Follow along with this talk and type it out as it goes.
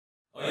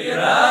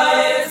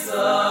Today's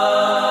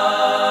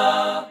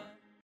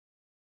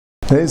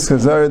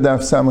Chazara Daf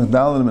Samach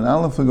Dalet and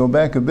Aleph. We go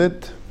back a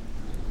bit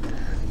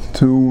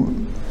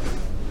to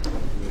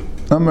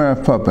Amar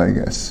Papa, I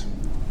guess.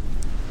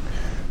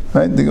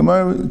 Right, the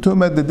Gemara talking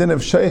about the din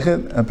of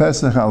Sheichet a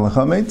Pesach al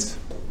Chametz,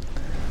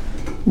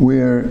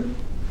 where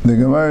the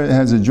Gemara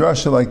has a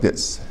drasha like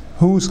this: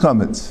 who's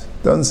chametz?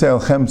 Doesn't say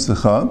al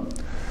chemtzecha,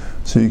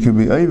 so you could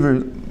be over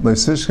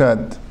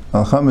leisishkat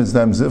al chametz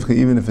dam zivcha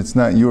even if it's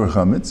not your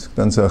chametz.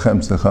 Doesn't say al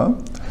chemtzecha.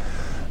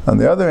 On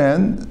the other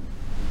hand,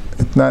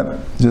 it's not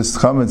just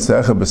chametz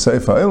secha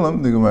b'seifa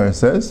ilam. The Gemara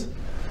says,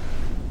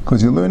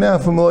 because you learn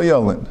out from lo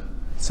yolin.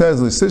 It says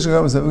leisishkat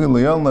chametz zivcha lo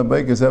yolin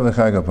abeikes ever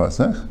chag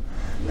pasach.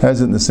 Has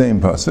it in the same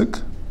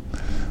pasuk.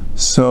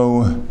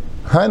 So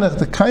hanach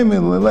the kaimi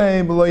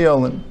lelei b'lo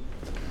yolin.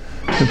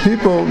 The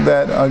people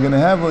that are going to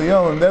have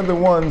L'yolim, they're the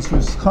ones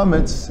whose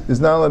chametz is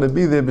not allowed to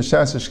be there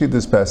b'shas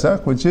hashkitas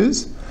Pesach, which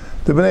is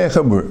the Bnei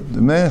Chabura.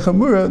 The Bnei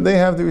Chabura, they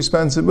have the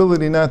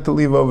responsibility not to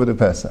leave over the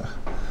Pesach.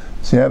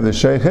 So you have the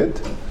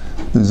Sheichet,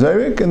 the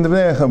Zerik, and the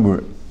Bnei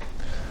Chabura.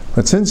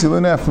 But since you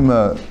learn that from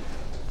a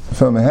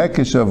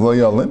hekesh of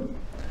L'yolim,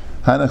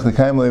 hanach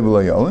l'kaim le'ib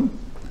L'yolim,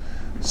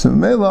 so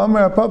Mela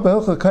Amar Papa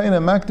Hilcha Kayin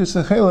Makdir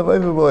Sechel of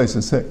Eiva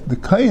B'Leisa. The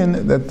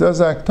Kayin that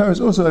does Aktar is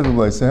also Eiva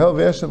B'Leisa. Hel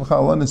V'Yeshem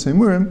Chalon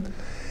Semurim.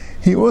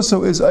 He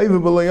also is Eiva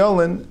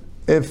B'Le'yolin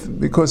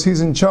because he's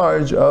in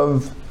charge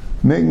of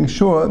making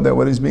sure that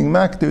what is being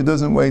Makdir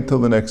doesn't wait till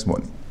the next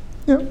morning.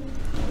 Yeah.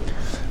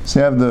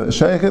 So you have the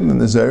Sheichet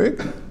and the Zerik,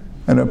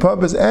 and the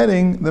Papa is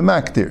adding the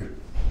Makdir.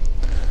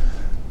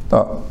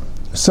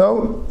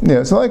 So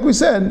like we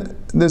said,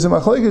 there's a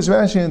machlekes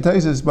Rashi and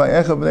Taisus by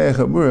Echa B'nei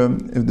Chabura.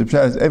 If the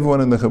pshat is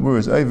everyone in the Chabura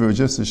is over,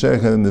 just the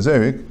Sheichet and the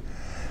Zerik.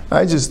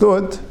 I just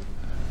thought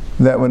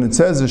that when it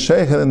says the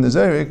Sheichet and the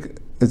Zerik,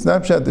 it's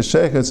not pshat the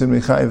Sheichet is in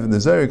Mechayiv and the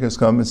Zerik has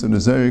chametz, and the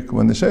Zerik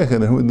when the Sheichet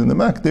and who in the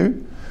Makdir,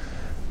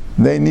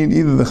 they need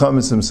either the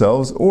chametz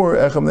themselves or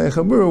Echa B'nei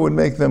Chabura would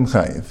make them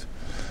chayiv.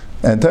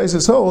 And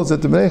Taisus holds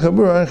that the B'nei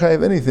Chabura aren't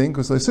chayiv anything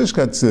because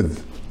leisishkat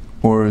tziv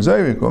or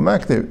Zerik or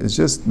Makdir, it's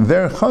just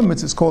their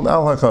chametz is called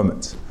al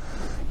hachametz.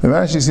 The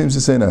Rashi seems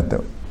to say not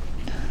though.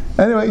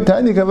 Anyway,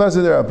 Tanya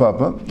Kavasa der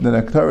Papa, the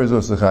Aktar is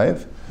also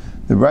chayiv.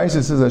 The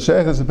Rashi says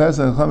Hasheich is the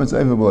Pesach chametz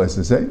eiva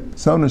b'leisa. Say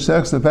someone who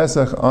shechs the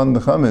Pesach on the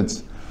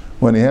chametz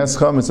when he has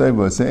chametz eiva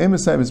b'leisa.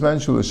 Emisayim is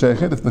manshul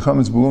Sheichet if the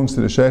chametz belongs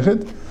to the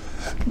Sheichet,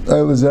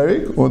 or the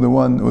Zerik, or the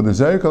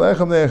Zerik, or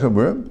Echem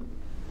ne'echabur.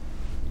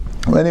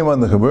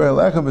 Anyone the Chabur,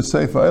 Echem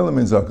b'seifa elam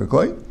in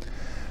zakakloi.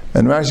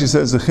 And Rashi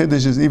says the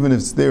chiddush is even if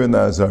it's there in the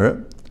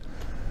Azara.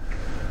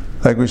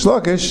 Like Rish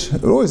Lakish,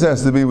 it always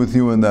has to be with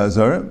you in the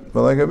Azara.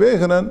 But like Rabbi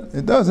Aharon,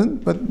 it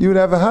doesn't. But you would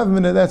have a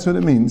havminah, that's what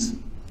it means.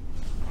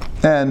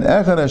 And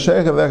Echad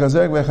HaSheikh of Echad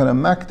HaZerek V'Echad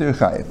HaMaktir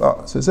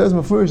Chayiv. So it says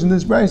before in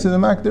this Brayse, the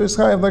Maktir is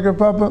Chayiv like her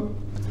Papa.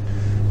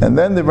 And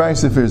then the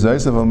Brayse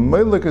Firzais of a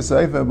Melik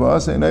HaSeif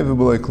Ba'aseh and Eiver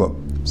B'Lei Klum.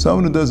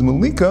 Someone who does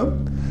Malika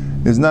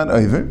is not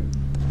Eiver.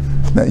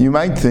 Now you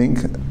might think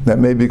that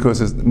maybe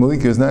because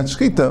Malika is not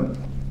Shchita,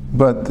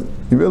 but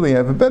you really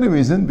have a better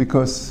reason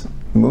because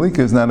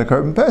Malika is not a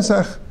carbon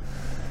Pesach.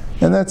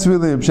 And that's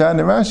really a pshat.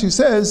 And Rashi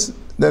says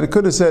that it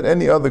could have said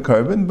any other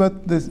carbon,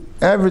 but the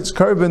average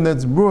carbon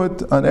that's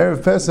brought on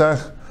Erev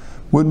Pesach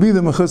would be the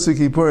Mechusik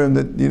Kippurim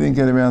that you didn't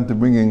get around to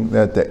bringing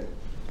that day.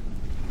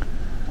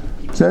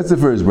 So that's the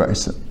first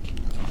brayse.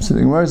 So the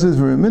Gemara says,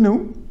 for a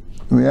minute,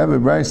 we have a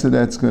brayse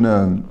that's going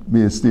to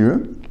be a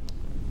stira.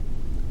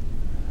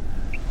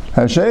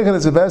 HaSheichet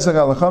is a Pesach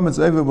al chametz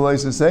eiva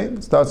b'leisa say,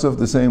 starts off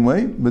the same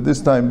way, but this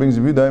time brings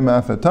a Yudai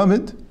Ma'af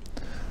Tamid.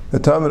 The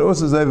Talmud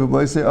also says,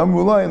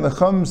 Amrullah, and the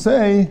Chum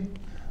say,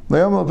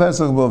 Le'yom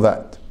Pesach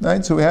B'lvat.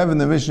 Right? So we have in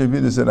the Mishnah,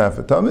 Rabbi said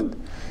After Talmud.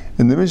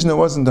 In the Mishnah, it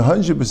wasn't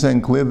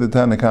 100% clear that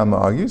Tanna Kama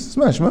argues, it's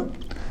mashma,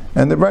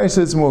 and the Brayse says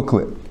it's more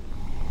clear.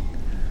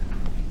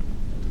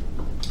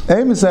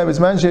 Like the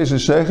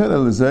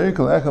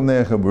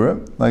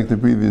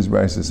previous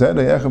Brayse said,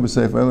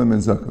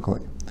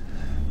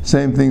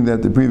 same thing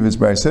that the previous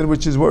Brayse said,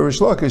 which is what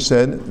Rish Lakish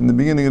said in the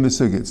beginning of the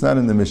Sugya. It's not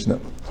in the Mishnah,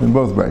 it's in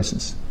both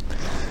Brayses.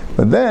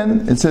 But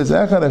then it says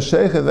Echad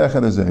HaSheichet V'Echad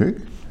HaZerik,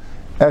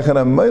 Echad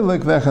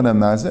HaMelik V'Echad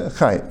HaMazeh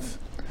Chayiv.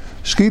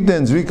 Shkita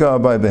and Zvika are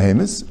by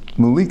Behemis.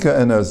 Malika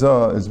and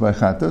Hazah is by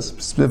Chatas.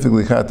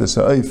 Specifically, Chatas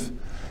Ha'if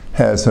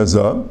has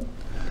Hazah.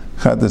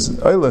 Chatas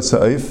Oila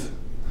Ha'if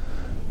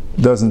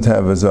doesn't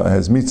have Hazah,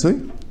 has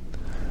Mitzli.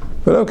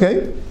 But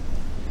okay.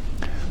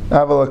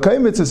 Aval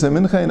HaKaimitz is a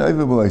Mincha in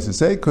Oiva B'Leisa.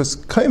 Say, because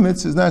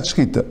Kaimitz is not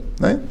Shkita.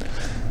 Right?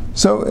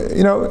 So,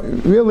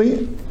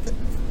 really,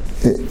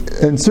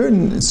 in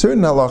certain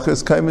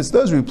halachas, kaimitz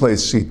does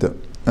replace shita,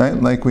 right?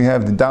 Like we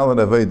have the Dalet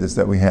Avedis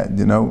that we had,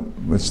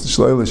 which the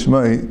Shloile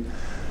Shmai,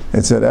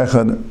 it said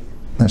Echad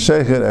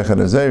HaSheichet, Echad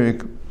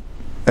HaZerik,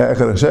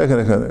 Echad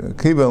HaSheichet, Echad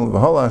HaKibel,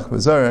 V'Holach,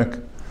 V'Zarek,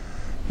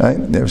 right?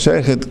 You have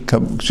Sheichet,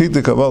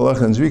 Shita, Kabbalah,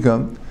 and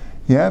Zvika.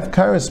 You have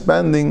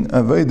corresponding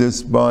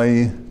Avedis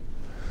by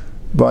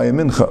a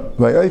mincha.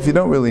 By Eif, you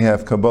don't really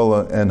have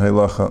Kabbalah and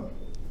Halacha.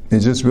 You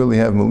just really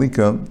have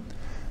Malika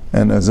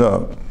and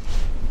Azah.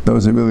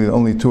 Those are really the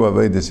only two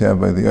Avedis you have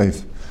by the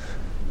Eif.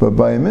 But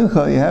by a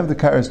Mincha, you have the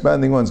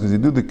corresponding ones, because you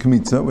do the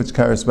Kmitza, which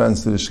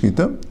corresponds to the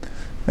Shechita,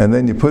 and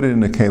then you put it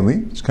in a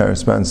Keli, which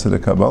corresponds to the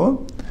Kabbalah,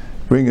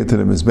 bring it to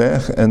the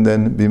Mizbech, and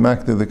then be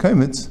makta the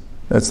Kaimitz.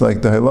 That's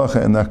like the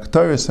Halacha, and the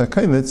Aktaris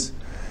HaKaimitz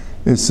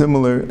is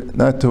similar,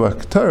 not to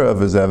Aktara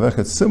of a Zavach,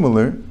 it's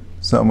similar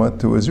somewhat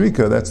to a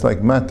Zrika. That's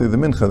like Mata the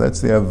Mincha,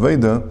 that's the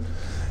Aveda,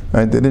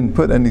 right? They didn't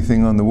put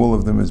anything on the wool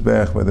of the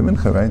Mizbech by the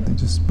Mincha, right? They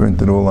just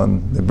burnt it all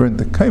on, they burnt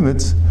the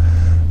Kaimitz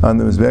on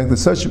the Mizbech.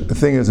 There's such a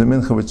thing as a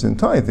Mincha, which the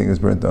entire thing is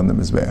burnt on the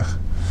Mizbech.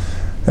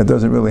 It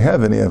doesn't really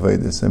have any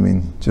Avedis. I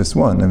mean, just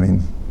one. I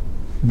mean,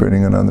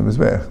 burning it on the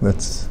Mizbech.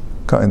 That's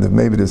kind of,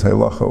 maybe there's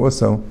Halacha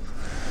also.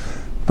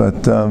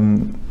 But,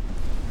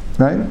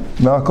 right?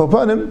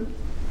 Malkolpanim.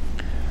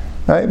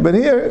 Right? But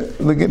here,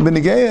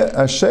 B'Negeya,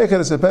 Ashechet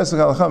is a Pesach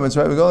al-Chametz,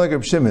 right? We go like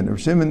Reb Shimon. Reb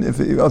Shimon, if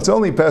it's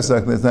only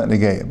Pesach, then it's not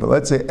Negeya. But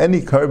let's say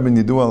any carbon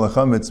you do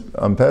al-Chametz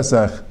on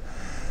Pesach,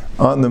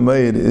 on the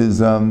Maid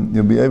is,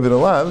 you'll be able to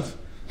lav.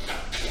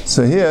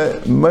 So here,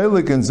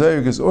 Meilik and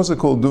Zayrik is also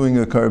called doing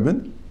a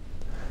carbon,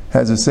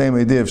 has the same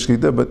idea of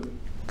Shechita, but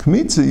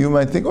Kmitza, you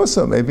might think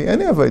also, maybe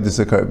any Aveda is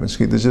a carbon.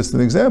 Shechita is just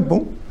an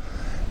example.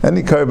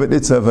 Any carbon,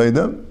 it's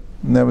Aveda.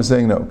 Now we're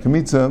saying no.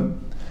 Kmitza,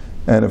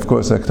 and of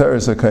course,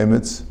 Aktaris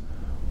HaKaimitz,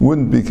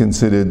 wouldn't be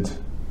considered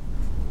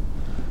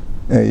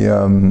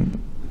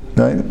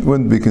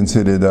wouldn't be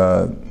considered,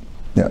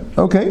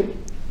 okay.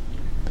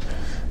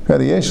 Now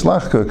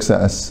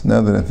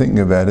that I'm thinking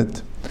about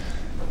it,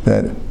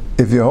 that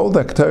if you hold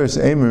Aktaris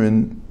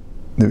Eimerin,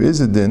 there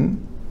is a din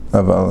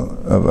of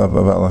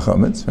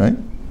Al-Chametz, right?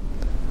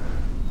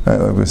 Like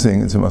we're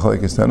saying, it's a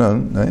Machlekes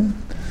Tanan, right?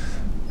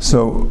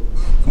 So,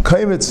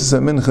 Kaimitz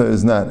Mincha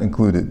is not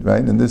included,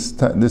 right? And this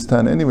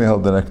time anyway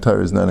held that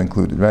Aktar is not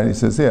included, right? He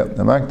says, yeah,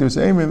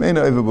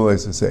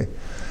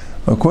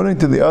 according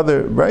to the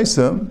other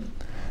Brisa,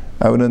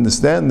 I would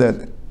understand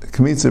that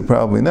Kmitza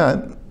probably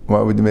not.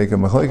 Why would you make a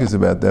machlekes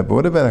about that? But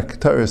what about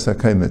Aktaris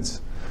HaKaimitz?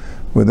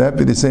 Would that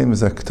be the same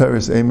as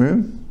Aktaris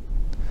Eimerim?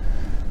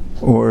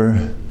 Or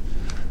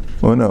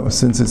no,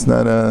 since it's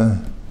not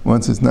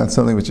once it's not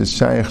something which is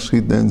Shayach,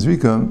 Shchita, and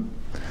Zvika,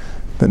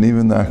 then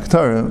even the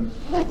Aktara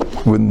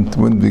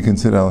wouldn't be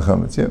considered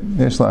al-chametz. Yeah,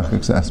 it's not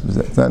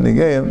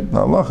negayim,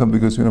 halacha,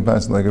 because we don't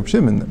pass it like Reb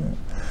Shimon.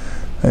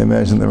 I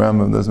imagine the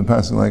Rambam doesn't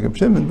pass it like Reb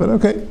Shimon, but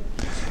okay.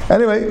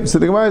 Anyway, so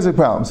the Gemara is a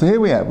problem. So here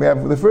we have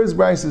the first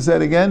brisa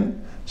said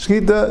again,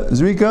 shchita,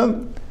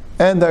 zrika,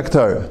 and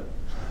aktara,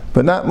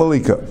 but not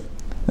malika.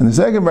 And the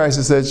second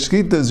brisa said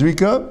shchita,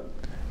 zrika,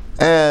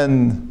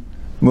 and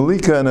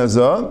malika and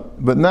azah,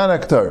 but not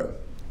aktara.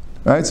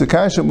 Right? So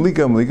kasha,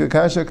 malika,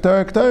 kasha,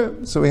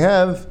 aktara. So we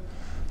have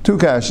two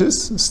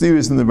kashas,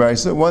 steers in the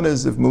brisa. One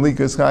is if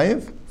malika is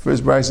chayiv.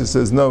 First brisa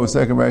says no,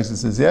 second brisa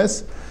says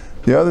yes.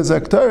 The other is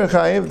aktara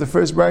chayiv. The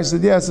first brisa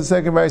says yes, the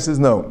second brisa says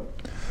no.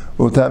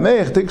 We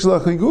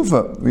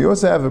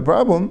also have a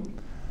problem,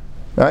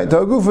 right?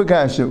 Ta'gufa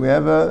kasha. We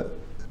have a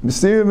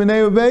mysterious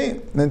minei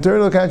ubei, an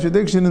internal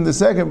contradiction in the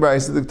second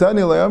brisa. The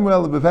Tani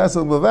le'amrel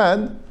b'pasal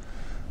b'vad.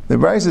 The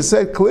brisa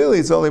said clearly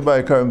it's only by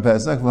a carbon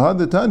pesach.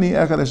 V'had Tani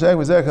echad hashayk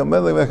v'zechad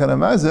melech v'echad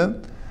hamazah.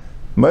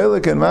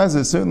 Melech and mazah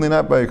is certainly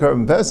not by a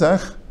carbon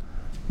pesach,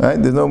 right?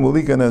 There's no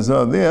malika and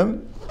azah there,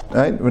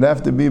 right? It would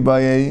have to be by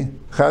a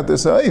chata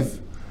saif.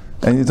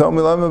 And you told me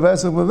lama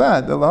pesach with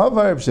that. The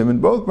lahavar Reb Shimon,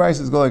 both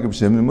prices go like Reb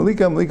Shimon.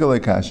 Malika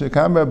like kasha,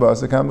 kam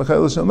b'abasa, kam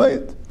b'chayil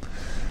shamayit.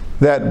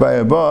 That by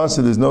a bas,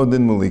 there's no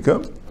din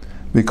malika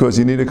because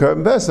you need a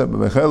carbon pesach. But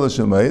b'chayil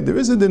shamayit, there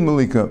is a din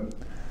malika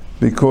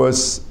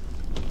because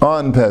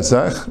on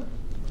pesach,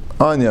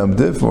 on Yom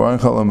Tif or on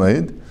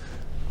Chalamayid,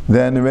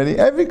 then already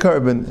every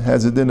carbon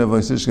has a din of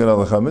Leisishkat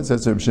al-Chametz.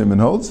 That's what Reb Shimon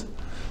holds.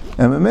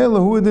 And Memela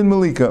hu din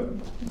malika,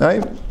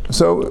 right?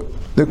 So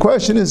the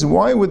question is,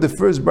 why would the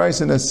first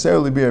brisa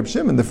necessarily be Reb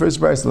Shimon? The first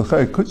brisa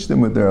l'chayr kuchtim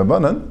with their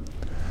Rabbanan.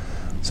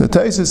 So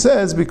Taisa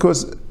says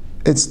because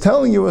it's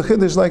telling you a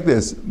chiddush like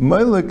this: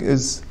 Meilik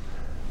is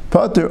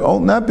pater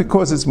not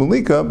because it's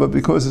malika, but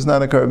because it's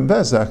not a carbon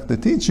pesach. To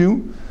teach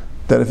you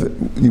that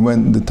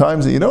when the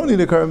times that you don't need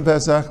a carbon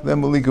pesach,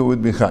 then malika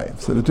would be chayiv.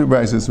 So the two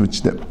brises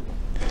switched them.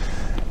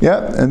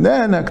 Yeah, and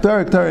then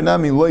aktar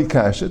nami loy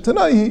kasha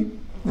tanaihi.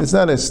 It's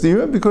not a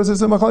stira because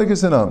it's a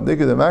machlekes enam. They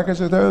could have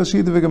makash aktar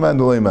l'shita v'gaman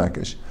loy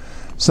makash.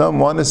 Some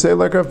want to say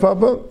like Rav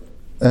Papa,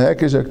 a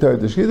hekesh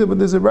aktar l'shita, but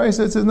there's a brayse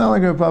that says not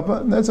like Rav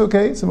Papa. And that's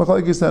okay. It's a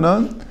machlekes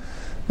enam.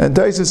 And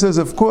Taisa says,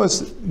 of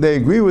course, they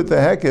agree with the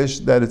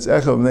hekesh that it's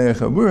echav bnei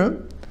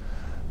echabura,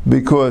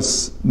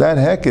 because that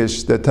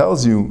hekesh that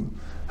tells you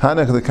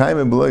hanach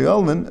l'kaim b'lo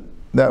yolman,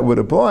 that would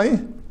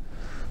apply.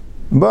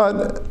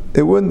 But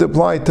it wouldn't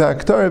apply to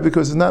Aktara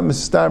because it's not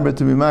mistaber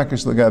to be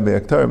Makish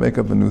Lagabe Aktara, make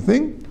up a new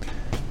thing.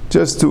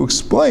 Just to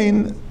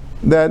explain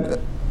that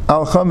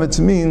Al Chametz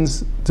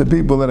means to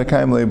people that are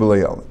Kaim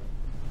Le'Belayal.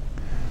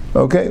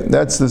 Okay,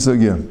 that's the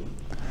sugya.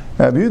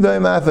 Rabbi Yehuda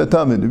Imaf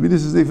Tamid. Rabbi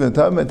this is even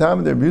Tamid.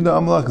 Tamid Rabbi Yehuda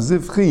Amlach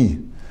Zivchi.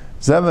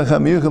 Zevach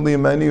HaMiyuchali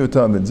Imani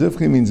Tamid.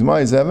 Zivchi means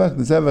my Zevach.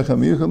 The Zevach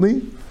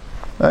HaMiyuchali.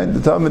 Right? The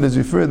Tamid is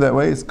referred that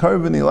way. It's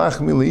Karvani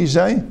Lachmi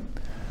Le'Ishai.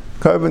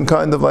 carbon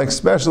kind of like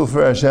special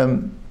for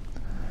Hashem.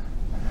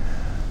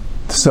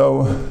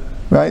 So,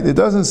 right, it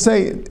doesn't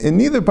say, in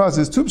neither pasuk,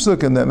 there's two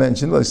psukim that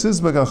mention, like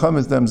Sizbek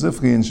al-Chametz Dam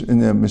Zifchi in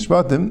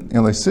Mishpatim,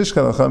 and like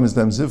Sishkal al-Chametz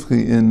Dam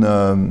Zifchi in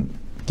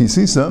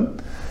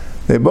Kisisa.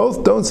 They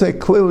both don't say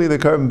clearly the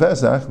carbon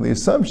Pesach. The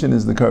assumption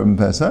is the carbon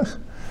Pesach.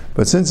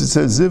 But since it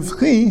says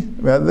Zivchi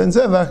rather than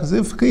Zevach,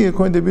 Zivchi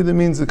according to Bida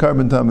means the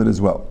carbon Tamid as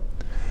well.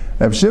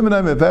 Reb Shimon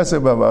I'm a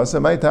Pesach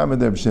Bavasa, my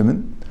Tamid Reb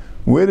Shimon.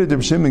 Where did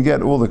Reb Shimon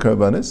get all the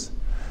karbanis?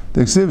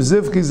 The Ksiv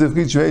Zivchi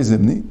Zivchi Trei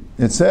Zimni.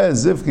 It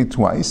says Zivchi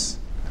twice.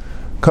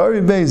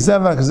 Kari Bei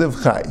Zevach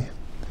Zivchai.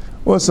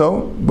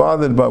 Also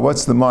bothered by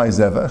what's the my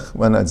Zevach,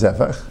 why not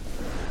Zevach?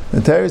 The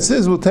Teretz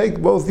says we'll take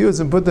both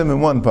yuds and put them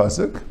in one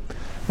pasuk,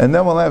 and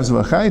then we'll have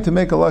Zvachai to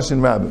make a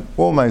Lashon Rabbah,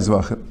 all my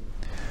Zvachim.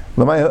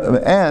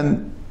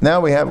 And now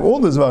we have all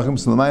the Zvachim,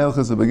 so L'may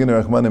Hilchos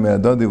HaBeginner Rachmanim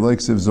Me'adadi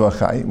V'Leiksiv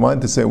Zvachai.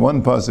 Wanted to say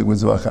one pasuk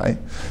with Zvachai.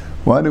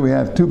 Why do we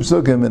have two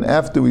psukim, and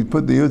after we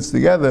put the yuds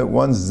together,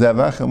 one's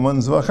Zevach and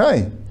one's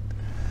Zvachai?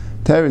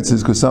 Teretz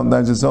says, because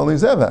sometimes it's only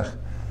Zevach.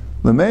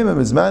 L'meimim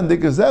is man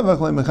dik Zevach,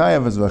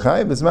 L'mechayev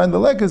Zvachai, but it's man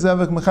delek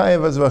Zevach,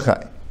 Mechayev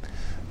Zvachai.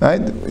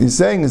 Right? He's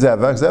saying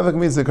Zevach. Zevach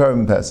means the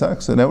carbon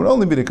Pesach, so that would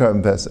only be the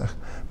carbon Pesach.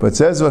 But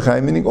says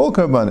Zvachai, meaning all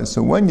karbanis.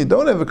 So when you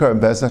don't have a carbon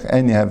Pesach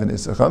and you have an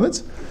Issur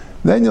Chametz,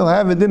 then you'll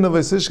have a din of a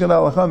Sishkan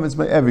al Chametz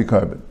by every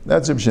carbon.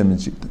 That's Reb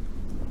Shimon's shita.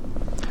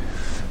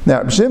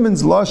 Now, Reb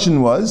Shimon's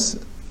lashon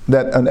was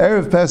that an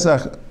Erev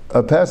Pesach,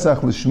 a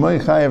Pesach l'shmoi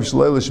chayev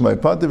shloi l'shmoi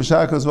pater,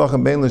 v'shakos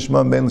v'achem bein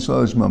l'shmam bein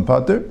l'shloi l'shmam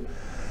pater,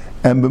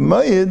 and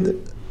b'mayid,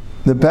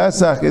 the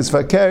Pesach is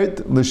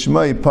fakert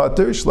l'shmoi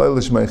pater, shloi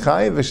l'shmoi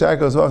chayev,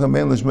 v'shakos v'achem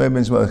bein l'shmoi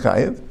bein l'shmoi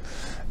chayev.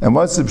 And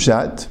what's the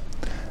pshat?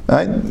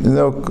 Right? You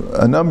know,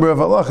 a number of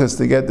halachas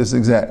to get this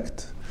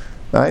exact.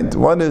 Right?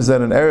 One is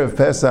that an Erev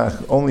Pesach,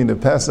 only the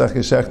Pesach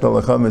is shechta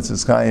l'chametz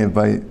is chayev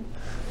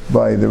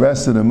by the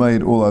rest of the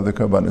mayid, all other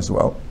karban as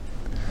well.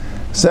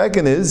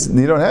 Second is,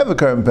 you don't have a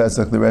carbon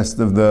Pesach the rest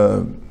of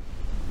the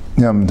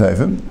Yom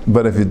Tovim,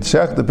 but if you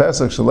shech the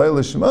Pesach shalei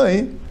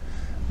l'shmai,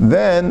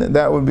 then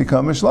that would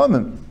become a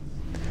shlamim.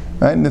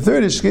 Right? And the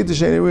third is shkita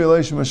she'eni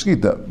re'eloshim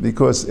shkita,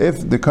 because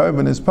if the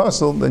carbon is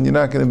puzzled, then you're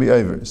not going to be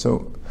over.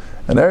 So,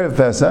 an Erev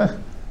Pesach,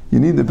 you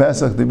need the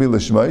Pesach to be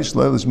l'shmai,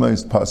 shalei l'shmai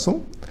is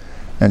puzzled,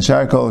 and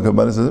shar kol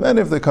karban says, and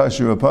if the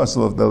kasher or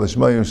puzzle of the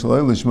l'shmai or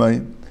shalei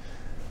l'shmai,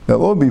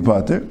 they'll all be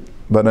pater,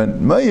 but on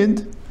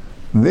mayid,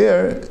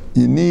 there,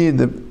 you need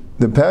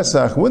the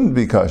Pesach wouldn't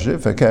be kosher,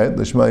 fakat,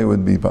 l'shmai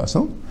would be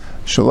pasul.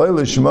 Shalei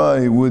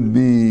l'shmai would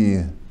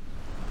be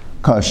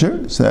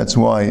kosher, so that's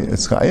why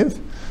it's chayiv.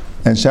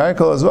 And shar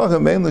kol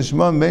azvachim bein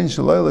l'shman bein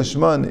shalei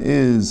l'shman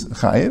is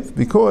chayiv,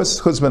 because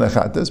chutz ben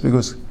achatas,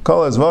 because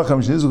kol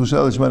azvachim shenizu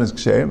shalei l'shman is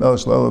ksherim, el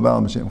shalei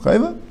l'baal m'shem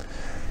chayiva,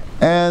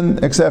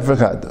 and except for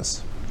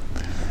chatas.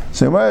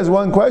 So there is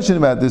one question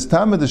about this.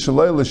 Tamid the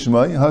shalei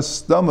l'shmai has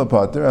stama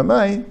pater,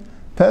 amai,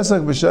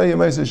 Pesach b'shayim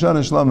meiser shana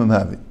shlamim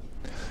havi.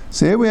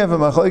 So here we have a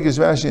machlokes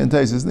Rashi and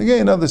Taisus. And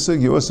again, another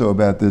sugi also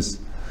about this.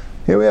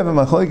 Here we have a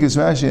machlokes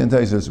Rashi and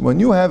Taisus. When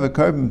you have a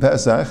carbon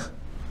Pesach,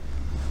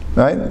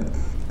 right?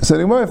 So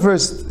the Gemara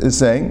first is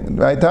saying,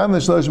 right? Tam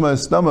l'shloshma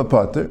stama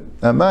pater,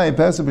 amai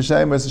Pesach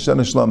b'shayim meiser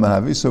shana shlamim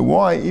havi. So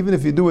why, even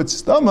if you do it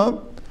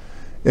stama,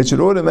 it should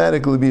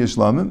automatically be a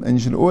shlamim, and you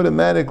should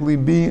automatically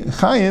be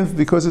chayiv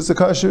because it's a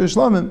kosher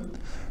shlamim.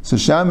 So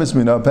shamis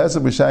mina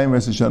Pesach b'shayim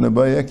meiser shana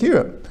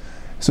b'yakira.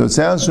 So it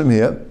sounds from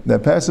here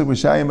that Pesach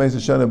b'shayim meiser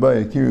shana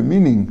b'yakira,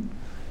 meaning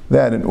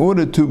that in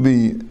order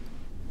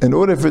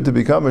for it to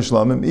become a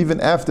shlamim, even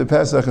after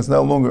Pesach, it's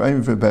no longer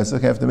aiming for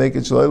Pesach. You have to make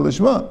it shalei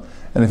l'shma,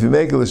 and if you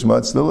make it l'shma,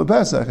 it's still a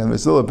Pesach, and if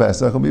it's still a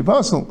Pesach, it'll be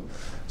pasul.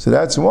 So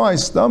that's why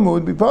stama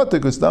would be pater,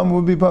 because stama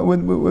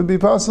would be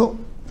pasul.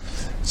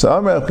 So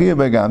Amar Achiyah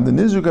Begam, the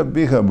Nizruk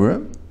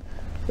Bichabura,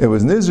 it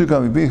was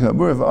Nizruk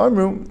Bichabura of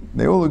Amru,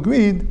 they all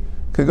agreed,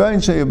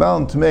 Kagayin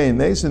Sheyabalim Tmei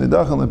Nes and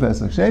Idachal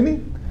LePesach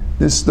Sheni,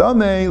 this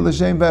Stamei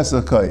L'Shem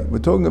Pesach Kai. We're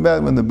talking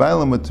about when the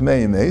Bailam were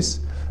Tmei Nes,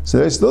 so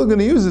they're still going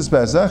to use this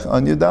Pesach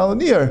on Yudal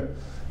Nir.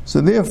 So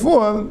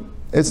therefore,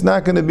 it's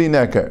not going to be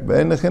Nekar. But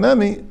in the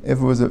Chinami, if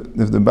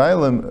the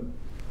Bailam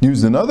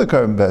used another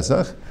carbon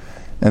Pesach,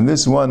 and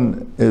this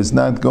one is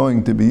not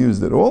going to be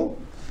used at all,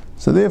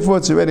 so therefore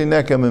it's already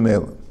Nekar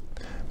Memela.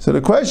 So the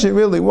question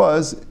really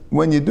was,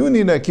 when you do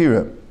need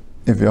Akira,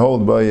 if you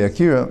hold by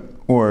Akira,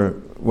 or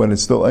when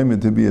it's still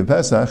aimed to be a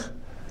Pesach,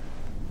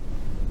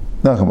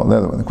 the other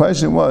one. The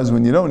question was,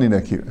 when you don't need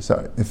Akira,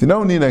 if you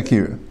don't need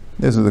Akira,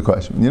 this was the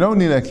question. When you don't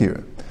need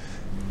Akira,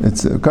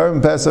 it's a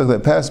carbon Pesach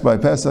that passed by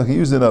Pesach, you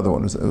used another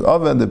one. It was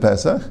Oven de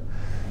Pesach,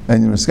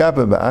 and you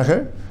Meskapa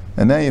Ba'acher,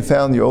 and now you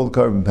found your old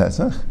carbon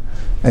Pesach,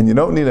 and you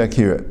don't need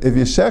Akira. If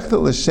you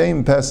Shechta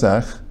L'Shem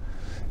Pesach,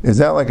 is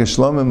that like a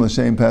Shlomim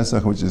L'Shem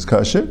Pesach, which is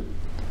kosher?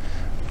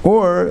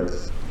 Or,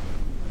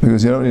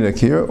 because you don't need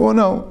Akira, or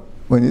no,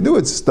 when you do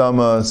it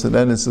stama, so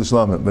then it's a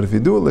shlamim. But if you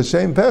do it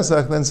l'shem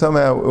Pesach, then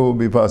somehow it will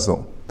be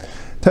pasul.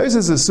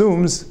 Taisus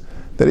assumes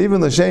that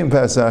even l'shem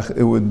Pesach,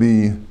 it would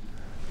be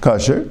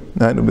kosher,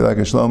 right? It would be like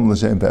a shlamim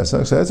l'shem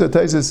Pesach. So that's why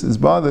Taisus is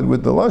bothered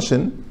with the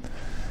lashon,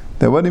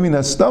 That what do you mean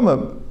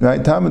hastama?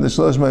 Right? Tamid the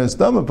shlosh shmai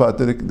hastama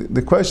pater.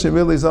 The question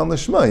really is on the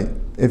shmai.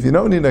 If you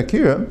don't need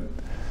akira,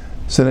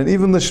 so then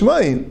even the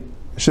shmai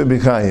should be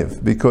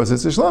chayiv because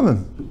it's a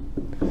shlamim.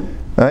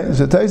 Right?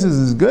 So Taisus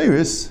is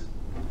geiris.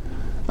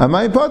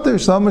 Amay pater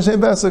shlam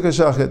Hashem Pesach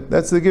hashachet.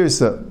 That's the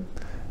girsa,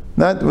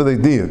 not with a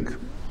diuk.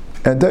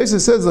 And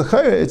Taisus says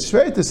l'chayra, it's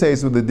straight to say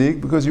it's with a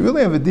diuk because you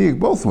really have a diuk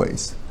both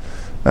ways.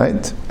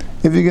 Right?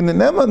 If you're going to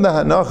name on the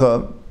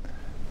hanacha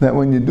that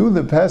when you do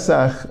the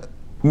Pesach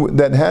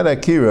that had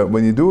akira,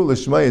 when you do a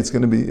l'shmai, it's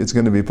going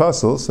to be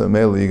pasul. So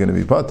mainly you're going to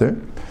be pater.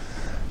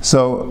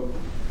 So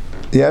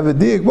you have a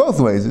diuk both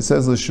ways. It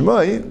says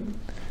l'shmai.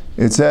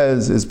 It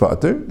says is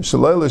pater.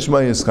 Shalai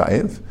l'shmai is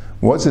chayiv.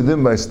 What's it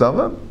in by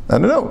stama? I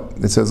don't know.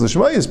 It says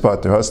l'shmai is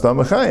pater.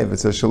 Hastama chayiv. It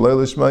says shalai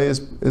l'shmai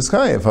is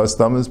chayiv.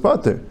 Hastama is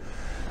pater.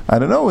 I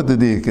don't know what the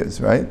diuk is,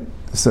 right?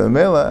 So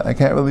mela, I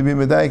can't really be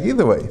medayik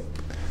either way.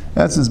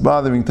 That's what's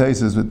bothering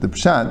Taisus with the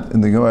pshat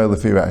in the Gemara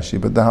Lefi Rashi.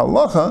 But the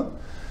halacha,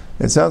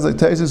 it sounds like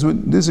Taisus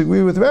would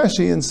disagree with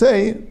Rashi and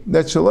say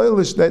that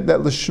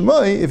that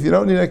l'shmai, if you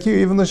don't need akira,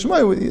 even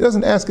l'shmai, he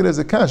doesn't ask it as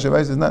a kasha,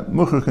 right? It's not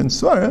muchach and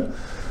svara.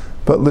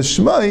 But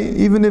l'shmai,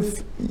 even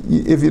if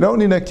you don't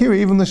need akira,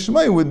 even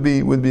l'shmai would be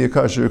a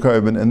kasher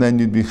carbon, and then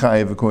you'd be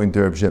chayiv according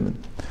to Reb Shimon.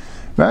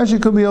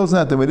 Rashi could be also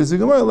not that way. There's a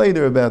Gemara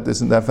later about this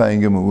in Daf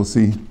Ayin Gimel. We'll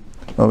see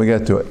when we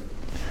get to it.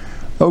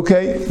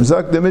 Okay,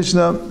 Zak the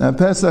Mishnah,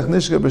 Pesach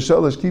Nishka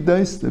B'Shalosh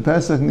Kitais. The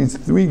Pesach needs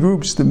 3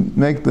 groups to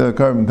make the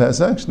carbon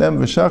Pesach. Shnem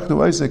V'Shachtu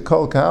Oisek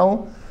Kol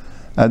Kal,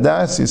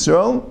 Adas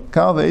Yisrael,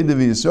 Kal Ve'edav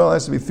Yisrael.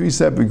 Has to be 3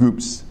 separate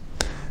groups.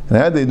 And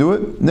how they do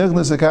it?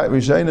 Nichnas Akat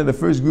Rishayna, the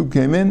first group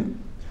came in.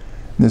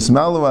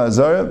 Nismalu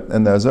Azara,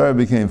 and the Azara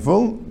became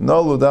full.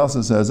 Nolu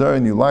Dalsas Azara,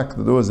 and you locked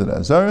the doors of the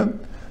Azara.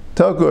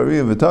 Taku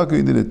Ariya V'Taku,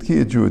 you did a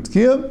Tkiyah, drew a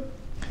Tkiyah.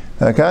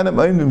 Hakanim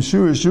Aimdim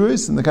Shura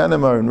Shuris, and the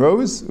Kahanim are in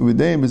rows.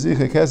 Uvideim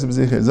Bezicha Kesef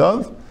Bezicha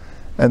Zav,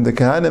 and the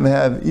Kahanim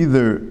have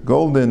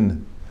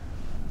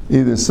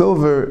either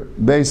silver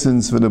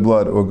basins for the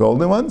blood or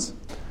golden ones.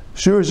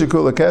 Shura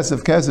Shekula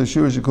Kesef Kesef,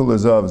 Shura Shekula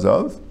Zav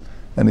Zav.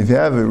 And if you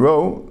have a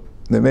row,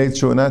 they make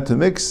sure not to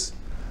mix.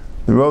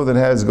 The row that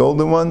has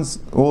golden ones,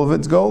 all of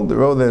it's gold. The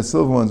row that has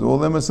silver ones, all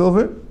of them are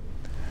silver.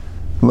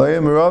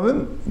 Layim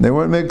Meravim, they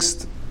weren't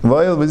mixed.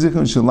 Vayel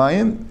Bezichim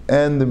Shulayim,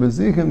 and the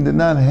Bezichim did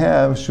not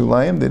have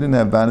Shulayim, they didn't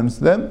have bottoms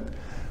to them.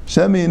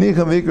 Shemi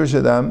Yinicham Vikar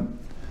Shadam,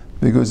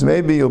 because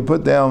maybe you'll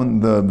put down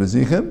the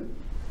Bezichim,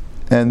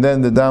 and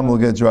then the dam will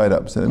get dried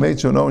up. So they made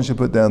sure no one should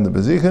put down the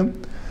Bezichim.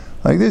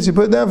 Like this, you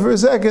put it down for a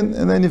second,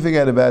 and then you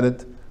forget about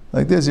it.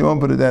 Like this, you won't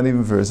put it down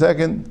even for a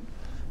second,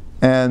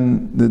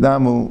 and the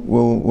dam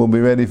will be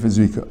ready for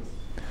Zrika.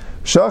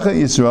 Shacha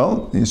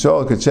Yisrael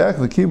Kachach,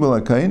 the Kibul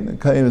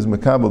HaKain, Kain is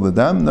Makabal the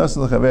dam,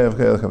 Nasal Chaver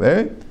Chaver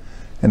Chaver,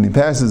 and he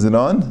passes it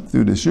on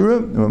through the shura.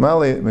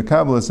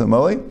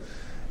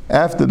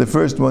 After the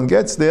first one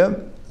gets there,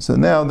 so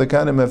now the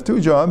Kahanim have 2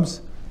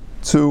 jobs: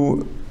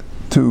 to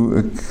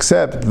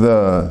accept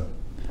the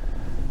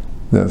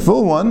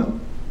full one,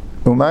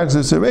 and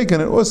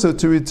also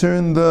to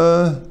return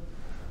the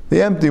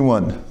empty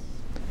one.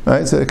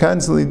 Right? So they're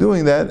constantly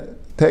doing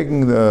that,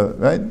 taking the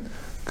right.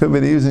 Could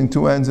be they're using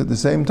 2 hands at the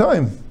same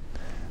time.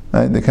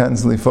 Right? They're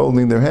constantly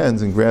folding their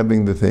hands and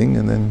grabbing the thing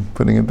and then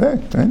putting it back.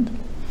 Right?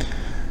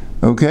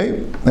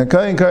 Okay, now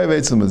Kayin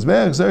Karivates the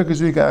Mizbech, Zerka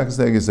Zrika Akas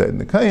Negesed.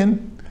 The Kayin,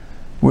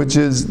 which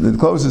is the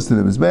closest to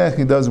the Mizbech,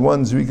 he does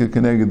 1 Zrika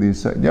Keneged the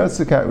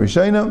Yatsa Kat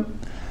Rishayna.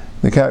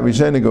 The Kat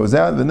Rishayna goes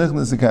out, the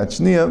Nichnas the Kat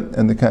Shniya,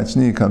 and the Kat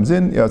Shniya comes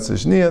in, Yatsa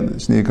Shniya, the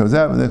Shniya comes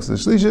out, the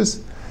Nichnas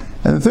Shlishis,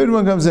 and the third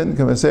one comes in,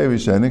 Kamasei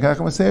Rishayna,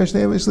 Kakamasei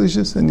Shniya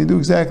Shlishis, and you do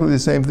exactly the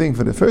same thing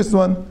for the first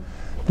one,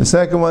 the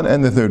second one,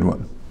 and the third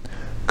one.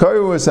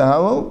 Karu is a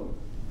halal.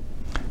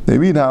 They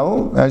read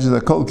Halal, actually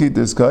the Kol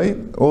Kitas Kai,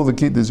 all the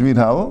Kitas read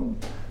Halal.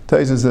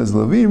 Taisa says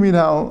Levi read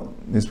Halal.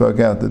 He spoke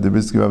out that the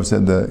Briski Rav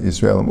said the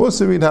Yisraelim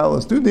also read Halal,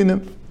 it's 2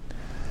 dinim.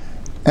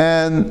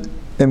 And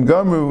Im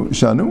Gamru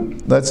Shanu,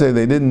 let's say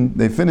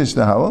they finished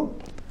the Halal,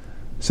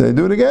 so they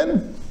do it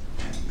again.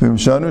 Im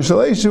Shanu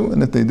Shaleshu,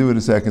 and if they do it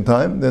a second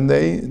time, then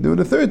they do it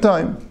a third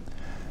time.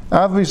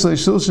 Obviously,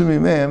 Shilshim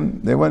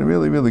Imam, they went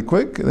really, really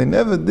quick. They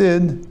never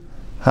did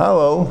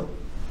Halal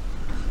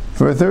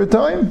for a third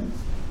time.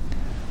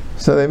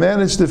 So they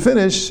managed to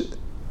finish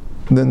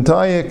the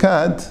entire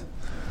kat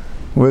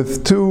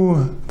with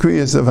 2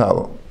 kriyas of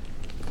halal.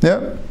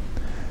 Yeah,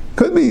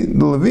 could be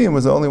the Levium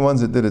was the only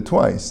ones that did it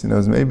twice. It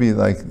was maybe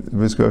like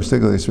Briskov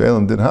Stigler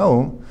Yisraelim did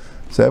halal,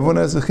 so everyone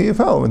has a chiyuv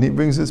halal when he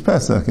brings his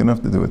Pesach. You don't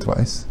have to do it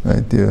twice,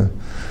 right? You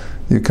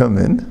come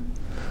in,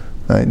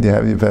 right? You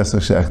have your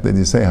Pesach shech, then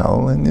you say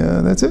halal, and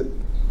that's it.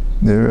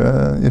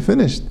 You're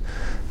finished.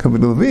 Could be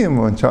the Levium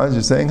were in charge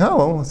of saying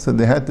halal, so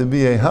there had to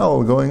be a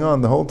halal going on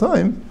the whole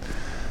time.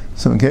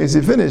 So in case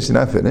you finish, you're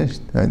not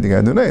finished. Right? You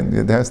got to do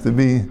it. There has to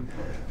be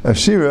a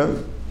shira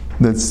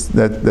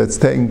that's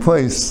taking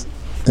place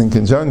in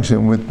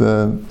conjunction with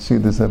the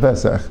Shidduch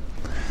HaPesach.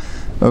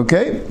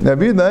 Okay? Right?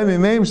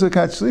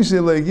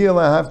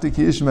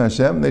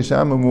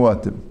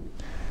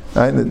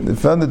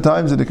 From the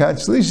times of the Kat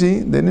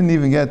Shlishi, they didn't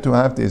even get to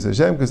Hafti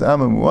Hashem because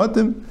Amma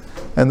Muatim.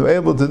 and they were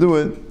able to do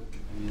it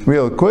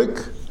real quick.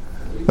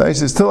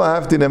 It's still a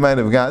hafti they might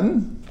have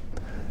gotten,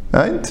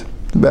 right?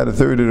 About a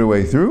third of the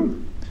way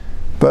through,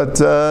 but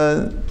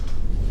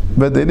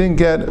they didn't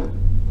get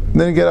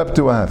up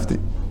to a hafti,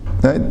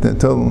 right?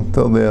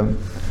 Till they,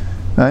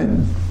 right?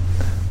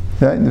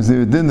 Right? If they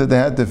didn't that they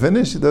had to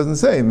finish, it doesn't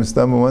say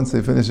Mistama once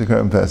they finish the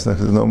Karm Pesach,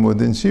 there's no more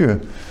din shira.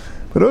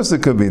 But also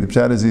it could be the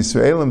pshat is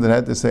Yisraelim that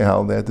had to say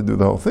hal, they had to do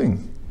the whole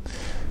thing,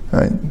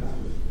 right?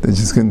 They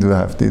just couldn't do a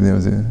hafti.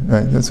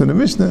 Right? That's what the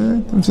Mishnah.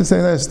 Right? I'm just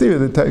saying that steer.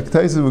 The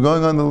Taisus were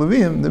going on the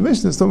Levium. The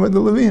Mishnah is talking about the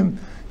Levium.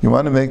 You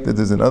want to make that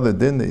there's another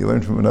din that you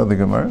learned from another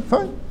Gemara?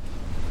 Fine.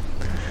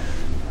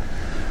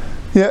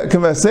 Yeah,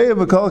 Kamaseya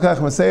v'kol kach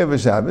maseya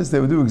v'Shabbos.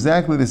 They would do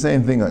exactly the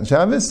same thing on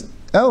Shabbos.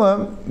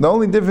 Ella, the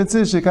only difference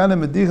is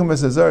shekanim medichem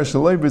es azara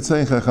shaloi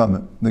b'tzein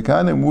chachamim. The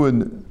kanim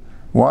would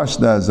wash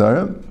the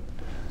azara,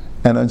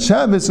 and on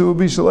Shabbos it would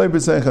be shaloi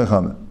b'tzein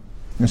chachamim.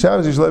 On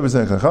Shabbos is shaloi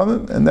b'tzein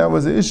chachamim, and that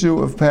was the issue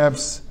of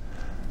perhaps,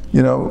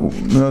 when I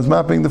was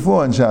mapping the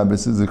floor on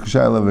Shabbos, is a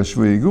kshayla of a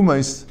shvui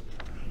gumais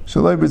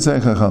shaloi b'tzein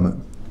chachamim.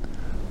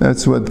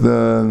 That's what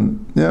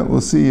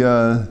we'll see in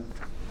the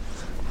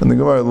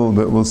Gemara a little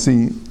bit. We'll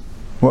see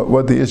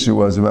what the issue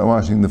was about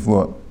washing the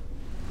floor.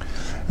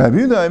 Rabbi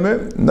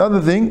Yehuda,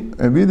 another thing,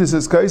 Rabbi Yehuda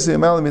says, Kaisi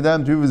amal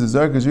midam truvas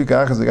azar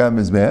kashvika achas agam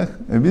mizbech.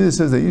 Rabbi Yehuda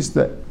says they used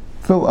to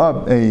fill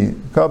up a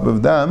cup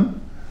of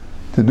dam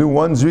to do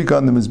one zrik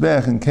on the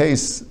mizbech in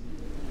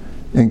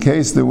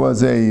case there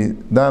was a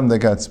dam that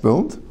got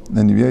spilled,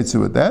 and you yetsu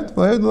with that.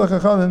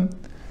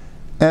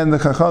 And the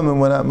chachamim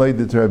were not made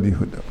to Rabbi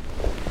Yehuda.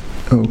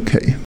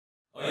 Okay.